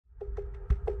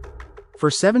For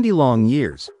 70 long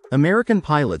years, American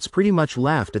pilots pretty much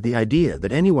laughed at the idea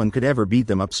that anyone could ever beat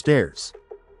them upstairs.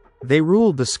 They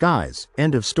ruled the skies,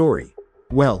 end of story.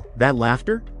 Well, that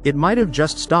laughter? It might have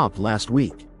just stopped last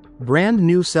week. Brand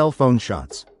new cell phone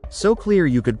shots, so clear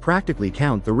you could practically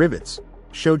count the rivets,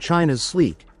 showed China's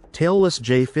sleek, tailless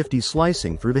J-50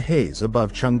 slicing through the haze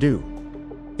above Chengdu.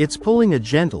 It's pulling a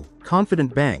gentle,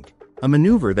 confident bank, a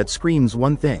maneuver that screams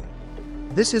one thing.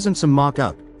 This isn't some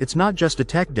mock-up, it's not just a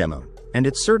tech demo, and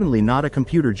it's certainly not a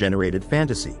computer-generated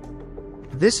fantasy.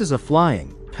 This is a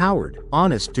flying, powered,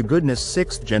 honest-to-goodness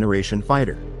 6th-generation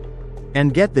fighter.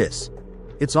 And get this.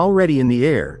 It's already in the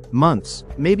air, months,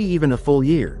 maybe even a full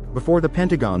year, before the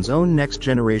Pentagon's own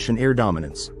next-generation air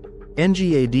dominance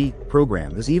 (NGAD)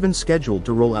 program is even scheduled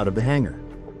to roll out of the hangar.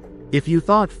 If you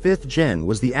thought 5th Gen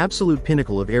was the absolute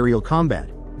pinnacle of aerial combat,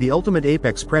 the ultimate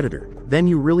apex predator, then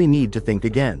you really need to think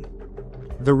again.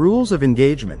 The rules of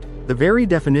engagement, the very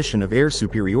definition of air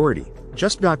superiority,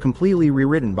 just got completely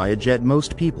rewritten by a jet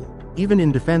most people, even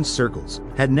in defense circles,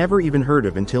 had never even heard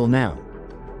of until now.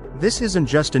 This isn't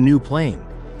just a new plane,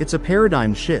 it's a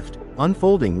paradigm shift,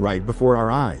 unfolding right before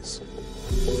our eyes.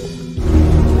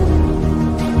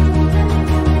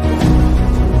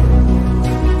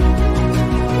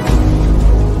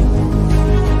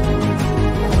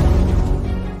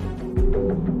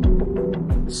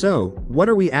 So, what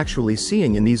are we actually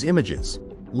seeing in these images?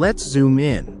 Let's zoom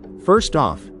in. First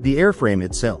off, the airframe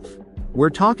itself. We're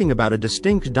talking about a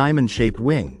distinct diamond-shaped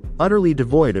wing, utterly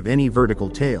devoid of any vertical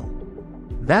tail.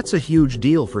 That's a huge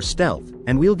deal for stealth,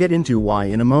 and we'll get into why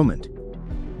in a moment.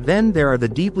 Then there are the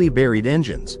deeply buried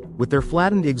engines, with their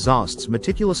flattened exhausts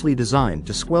meticulously designed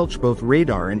to squelch both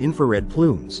radar and infrared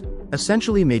plumes,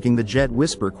 essentially making the jet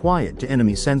whisper quiet to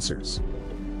enemy sensors.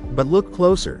 But look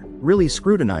closer, really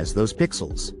scrutinize those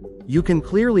pixels. You can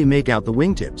clearly make out the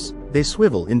wingtips, they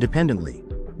swivel independently.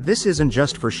 This isn't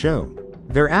just for show.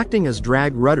 They're acting as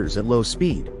drag rudders at low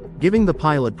speed, giving the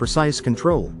pilot precise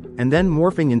control, and then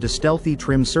morphing into stealthy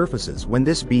trim surfaces when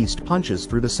this beast punches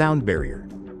through the sound barrier.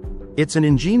 It's an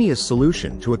ingenious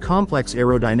solution to a complex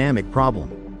aerodynamic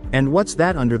problem. And what's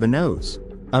that under the nose?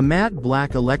 A matte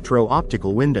black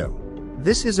electro-optical window.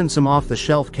 This isn't some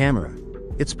off-the-shelf camera.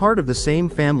 It's part of the same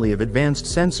family of advanced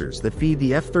sensors that feed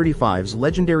the F-35's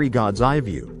legendary God's Eye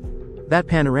view. That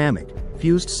panoramic,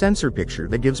 fused sensor picture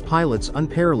that gives pilots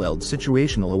unparalleled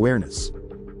situational awareness.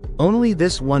 Only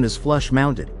this one is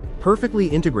flush-mounted, perfectly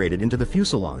integrated into the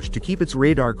fuselage to keep its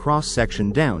radar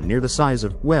cross-section down near the size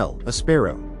of, well, a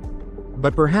sparrow.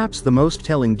 But perhaps the most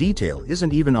telling detail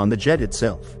isn't even on the jet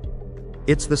itself.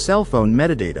 It's the cell phone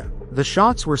metadata. The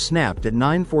shots were snapped at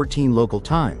 9:14 local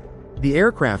time. The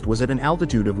aircraft was at an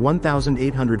altitude of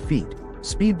 1,800 feet,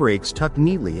 speed brakes tucked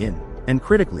neatly in, and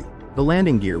critically, the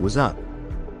landing gear was up.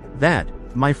 That,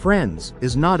 my friends,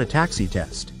 is not a taxi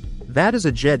test. That is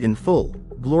a jet in full,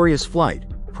 glorious flight,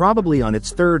 probably on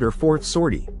its 3rd or 4th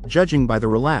sortie, judging by the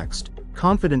relaxed,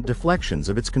 confident deflections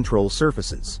of its control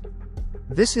surfaces.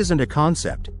 This isn't a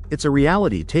concept, it's a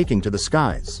reality taking to the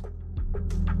skies.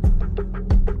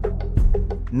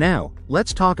 Now,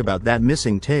 let's talk about that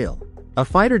missing tail. A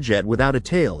fighter jet without a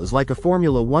tail is like a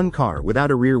Formula One car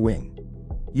without a rear wing.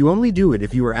 You only do it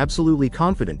if you are absolutely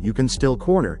confident you can still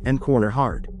corner and corner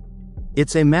hard.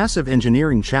 It's a massive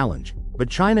engineering challenge, but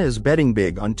China is betting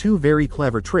big on 2 very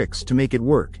clever tricks to make it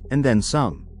work, and then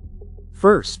some.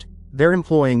 First, they're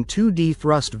employing 2D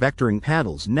thrust vectoring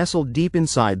paddles nestled deep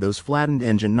inside those flattened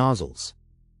engine nozzles.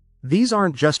 These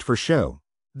aren't just for show.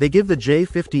 They give the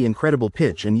J-50 incredible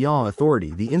pitch and yaw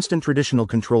authority the instant traditional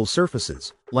control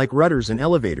surfaces, like rudders and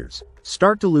elevators,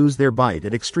 start to lose their bite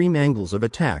at extreme angles of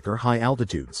attack or high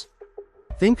altitudes.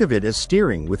 Think of it as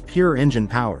steering with pure engine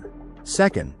power.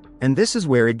 Second, and this is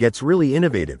where it gets really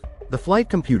innovative, the flight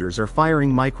computers are firing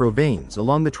micro vanes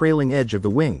along the trailing edge of the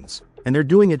wings, and they're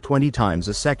doing it 20 times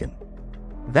a second.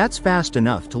 That's fast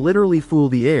enough to literally fool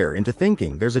the air into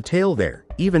thinking there's a tail there,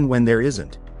 even when there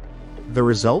isn't. The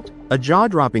result? A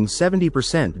jaw-dropping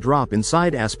 70% drop in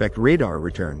side aspect radar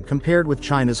return compared with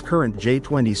China's current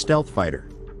J-20 stealth fighter.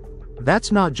 That's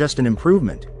not just an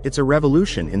improvement, it's a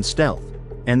revolution in stealth.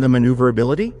 And the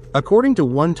maneuverability? According to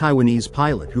one Taiwanese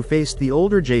pilot who faced the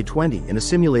older J-20 in a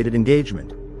simulated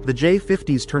engagement, the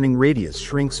J-50's turning radius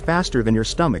shrinks faster than your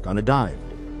stomach on a dive.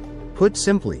 Put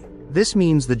simply, this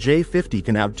means the J-50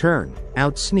 can outturn,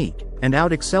 outsneak, and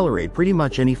out-accelerate pretty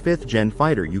much any 5th-gen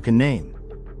fighter you can name.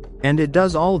 And it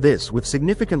does all this with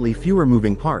significantly fewer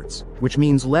moving parts, which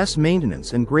means less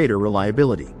maintenance and greater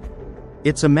reliability.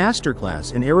 It's a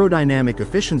masterclass in aerodynamic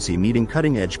efficiency meeting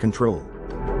cutting-edge control.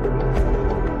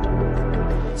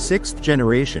 6th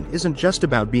generation isn't just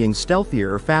about being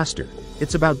stealthier or faster,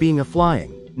 it's about being a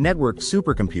flying, networked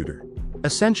supercomputer.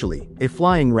 Essentially, a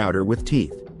flying router with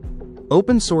teeth.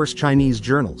 Open-source Chinese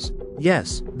journals,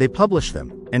 yes, they publish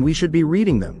them, and we should be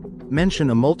reading them, mention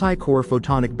a multi-core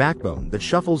photonic backbone that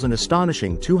shuffles an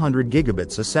astonishing 200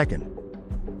 gigabits a second.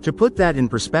 To put that in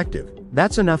perspective,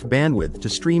 that's enough bandwidth to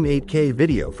stream 8K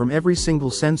video from every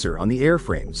single sensor on the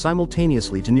airframe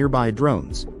simultaneously to nearby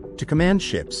drones, to command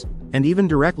ships, and even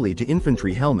directly to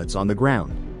infantry helmets on the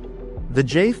ground. The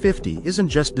J-50 isn't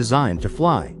just designed to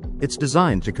fly, it's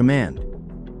designed to command.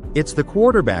 It's the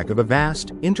quarterback of a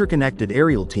vast, interconnected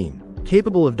aerial team,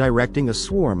 capable of directing a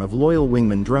swarm of loyal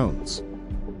wingman drones.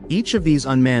 Each of these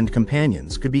unmanned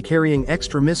companions could be carrying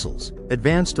extra missiles,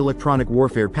 advanced electronic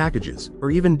warfare packages,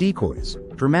 or even decoys,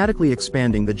 dramatically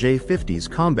expanding the J-50's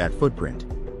combat footprint.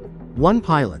 One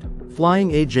pilot,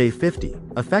 flying a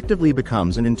J-50, effectively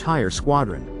becomes an entire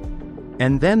squadron.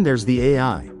 And then there's the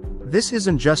AI. This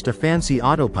isn't just a fancy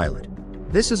autopilot.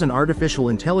 This is an artificial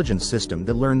intelligence system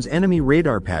that learns enemy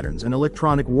radar patterns and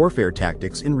electronic warfare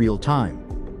tactics in real time.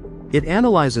 It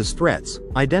analyzes threats,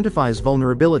 identifies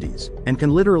vulnerabilities, and can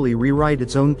literally rewrite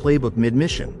its own playbook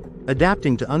mid-mission,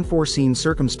 adapting to unforeseen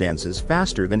circumstances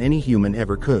faster than any human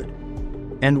ever could.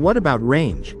 And what about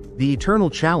range, the eternal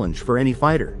challenge for any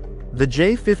fighter? The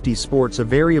J-50 sports a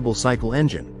variable cycle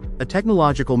engine, a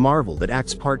technological marvel that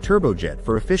acts part turbojet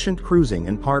for efficient cruising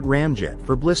and part ramjet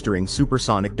for blistering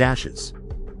supersonic dashes.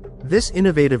 This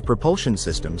innovative propulsion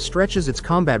system stretches its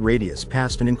combat radius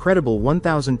past an incredible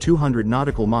 1,200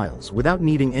 nautical miles without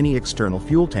needing any external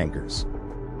fuel tankers.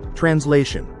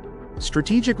 Translation: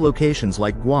 strategic locations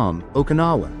like Guam,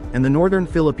 Okinawa, and the northern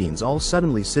Philippines all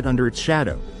suddenly sit under its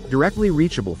shadow, directly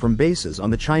reachable from bases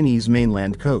on the Chinese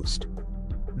mainland coast.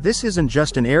 This isn't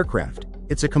just an aircraft,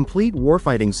 it's a complete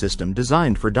warfighting system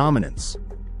designed for dominance.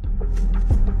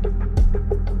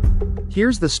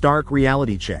 Here's the stark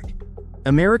reality check.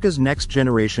 America's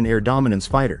next-generation air dominance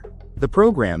fighter, the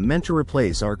program meant to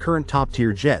replace our current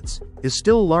top-tier jets, is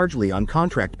still largely on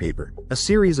contract paper, a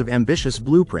series of ambitious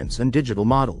blueprints and digital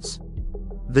models.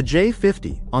 The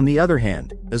J-50, on the other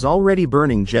hand, is already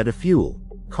burning jet of fuel,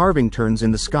 carving turns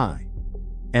in the sky.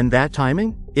 And that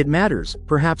timing? It matters,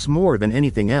 perhaps more than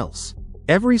anything else.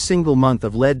 Every single month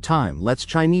of lead time lets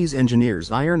Chinese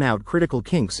engineers iron out critical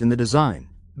kinks in the design,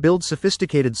 build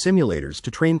sophisticated simulators to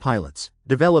train pilots,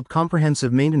 develop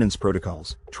comprehensive maintenance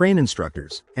protocols, train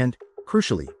instructors, and,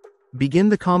 crucially, begin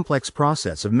the complex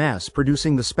process of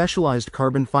mass-producing the specialized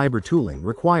carbon fiber tooling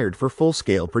required for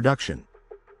full-scale production.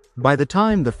 By the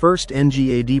time the first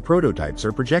NGAD prototypes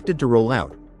are projected to roll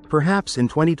out, perhaps in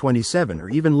 2027 or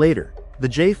even later, the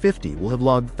J-50 will have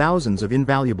logged thousands of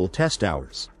invaluable test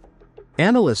hours.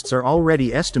 Analysts are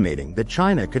already estimating that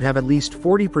China could have at least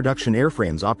 40 production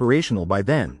airframes operational by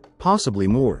then, possibly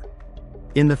more.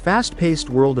 In the fast-paced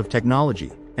world of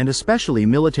technology, and especially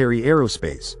military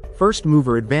aerospace,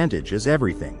 first-mover advantage is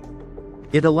everything.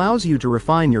 It allows you to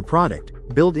refine your product,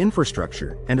 build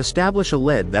infrastructure, and establish a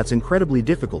lead that's incredibly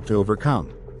difficult to overcome.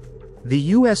 The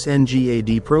US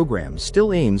NGAD program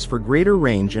still aims for greater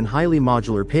range and highly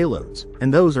modular payloads,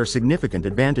 and those are significant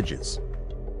advantages.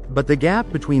 But the gap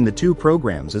between the two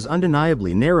programs is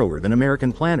undeniably narrower than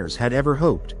American planners had ever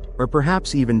hoped, or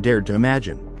perhaps even dared to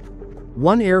imagine.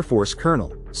 One Air Force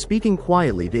colonel, speaking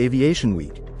quietly to Aviation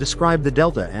Week, described the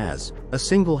Delta as a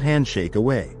single handshake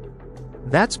away.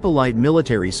 That's polite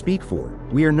military speak for,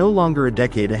 we are no longer a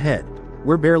decade ahead,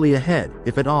 we're barely ahead,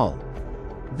 if at all.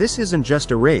 This isn't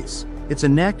just a race, it's a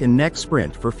neck-and-neck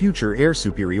sprint for future air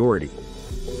superiority.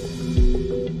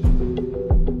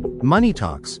 Money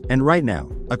talks, and right now,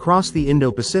 across the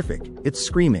Indo-Pacific, it's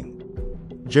screaming.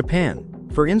 Japan,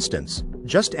 for instance,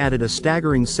 just added a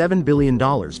staggering $7 billion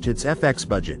to its FX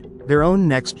budget, their own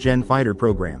next-gen fighter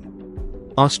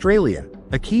program. Australia,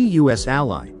 a key US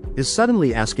ally, is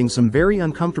suddenly asking some very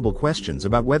uncomfortable questions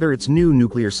about whether its new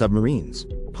nuclear submarines,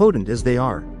 potent as they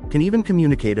are, can even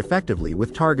communicate effectively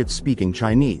with targets speaking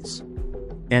Chinese.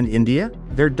 And India?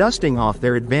 They're dusting off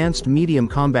their advanced medium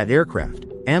combat aircraft,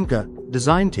 AMCA,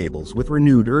 design tables with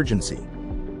renewed urgency.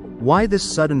 Why this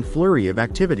sudden flurry of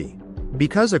activity?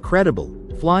 Because a credible,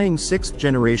 flying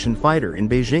sixth-generation fighter in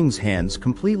Beijing's hands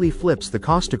completely flips the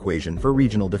cost equation for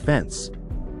regional defense.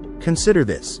 Consider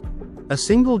this. A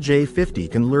single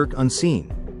J-50 can lurk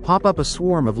unseen, pop up a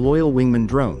swarm of loyal wingman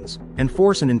drones, and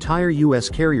force an entire US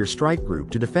carrier strike group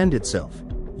to defend itself,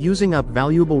 using up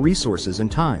valuable resources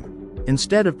and time,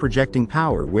 instead of projecting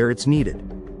power where it's needed.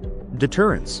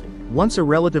 Deterrence, once a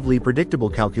relatively predictable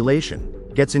calculation,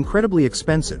 gets incredibly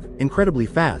expensive, incredibly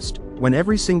fast, when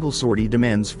every single sortie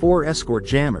demands 4 escort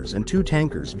jammers and 2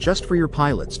 tankers just for your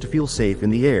pilots to feel safe in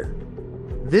the air.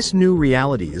 This new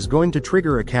reality is going to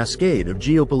trigger a cascade of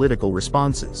geopolitical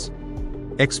responses.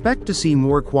 Expect to see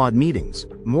more Quad meetings,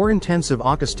 more intensive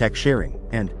AUKUS tech sharing,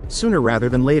 and, sooner rather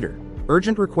than later,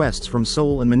 urgent requests from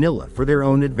Seoul and Manila for their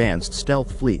own advanced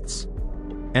stealth fleets.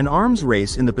 An arms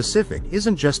race in the Pacific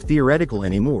isn't just theoretical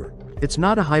anymore. It's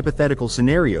not a hypothetical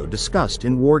scenario discussed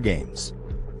in war games.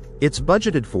 It's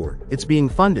budgeted for, it's being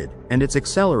funded, and it's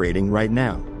accelerating right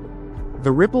now.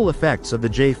 The ripple effects of the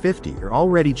J-50 are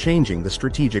already changing the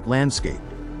strategic landscape.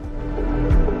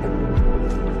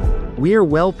 We are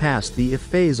well past the if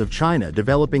phase of China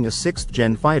developing a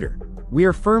sixth-gen fighter. We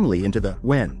are firmly into the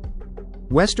when.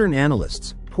 Western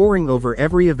analysts, poring over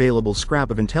every available scrap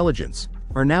of intelligence,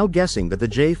 are now guessing that the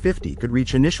J-50 could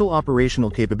reach initial operational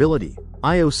capability,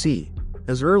 IOC,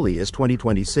 as early as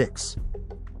 2026.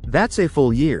 That's a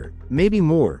full year, maybe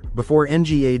more, before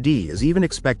NGAD is even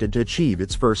expected to achieve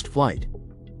its first flight.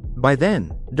 By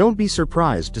then, don't be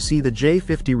surprised to see the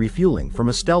J-50 refueling from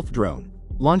a stealth drone,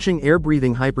 launching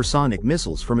air-breathing hypersonic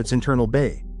missiles from its internal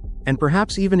bay, and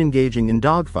perhaps even engaging in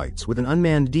dogfights with an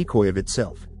unmanned decoy of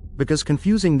itself, because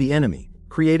confusing the enemy,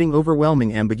 creating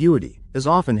overwhelming ambiguity, is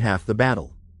often half the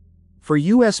battle. For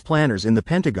US planners in the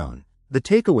Pentagon, the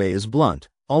takeaway is blunt,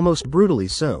 almost brutally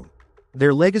so.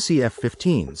 Their legacy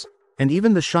F-15s, and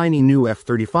even the shiny new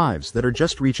F-35s that are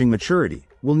just reaching maturity,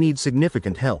 will need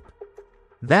significant help.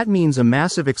 That means a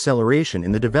massive acceleration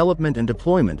in the development and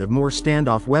deployment of more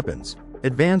standoff weapons,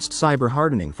 advanced cyber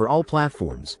hardening for all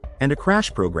platforms, and a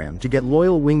crash program to get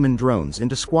loyal wingman drones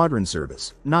into squadron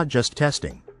service, not just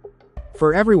testing.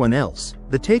 For everyone else,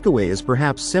 the takeaway is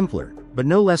perhaps simpler, but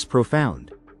no less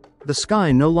profound. The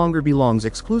sky no longer belongs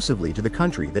exclusively to the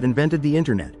country that invented the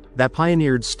internet, that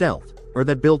pioneered stealth, or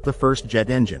that built the first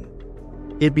jet engine.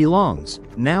 It belongs,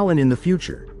 now and in the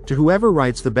future, to whoever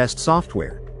writes the best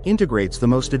software, integrates the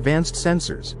most advanced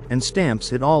sensors, and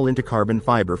stamps it all into carbon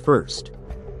fiber first.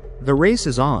 The race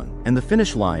is on, and the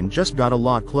finish line just got a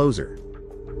lot closer.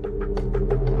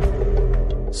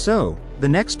 So, the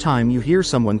next time you hear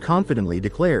someone confidently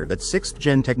declare that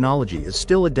sixth-gen technology is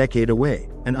still a decade away,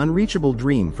 an unreachable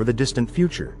dream for the distant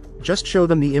future, just show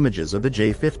them the images of the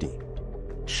J-50.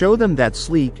 Show them that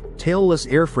sleek, tailless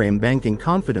airframe banking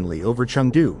confidently over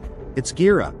Chengdu, its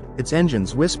gear up, its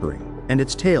engines whispering, and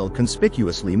its tail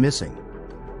conspicuously missing.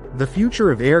 The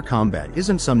future of air combat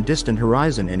isn't some distant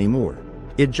horizon anymore.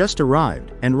 It just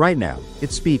arrived, and right now,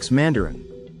 it speaks Mandarin.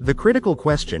 The critical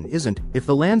question isn't if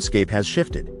the landscape has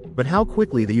shifted, but how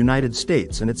quickly the United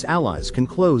States and its allies can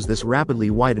close this rapidly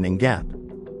widening gap.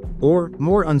 Or,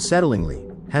 more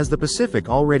unsettlingly, has the Pacific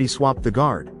already swapped the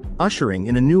guard, ushering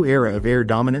in a new era of air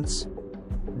dominance?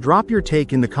 Drop your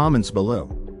take in the comments below.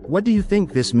 What do you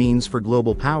think this means for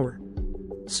global power?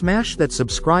 Smash that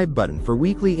subscribe button for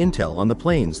weekly intel on the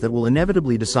planes that will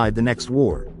inevitably decide the next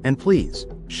war, and please,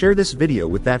 share this video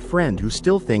with that friend who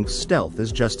still thinks stealth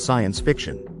is just science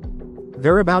fiction.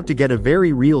 They're about to get a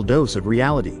very real dose of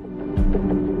reality.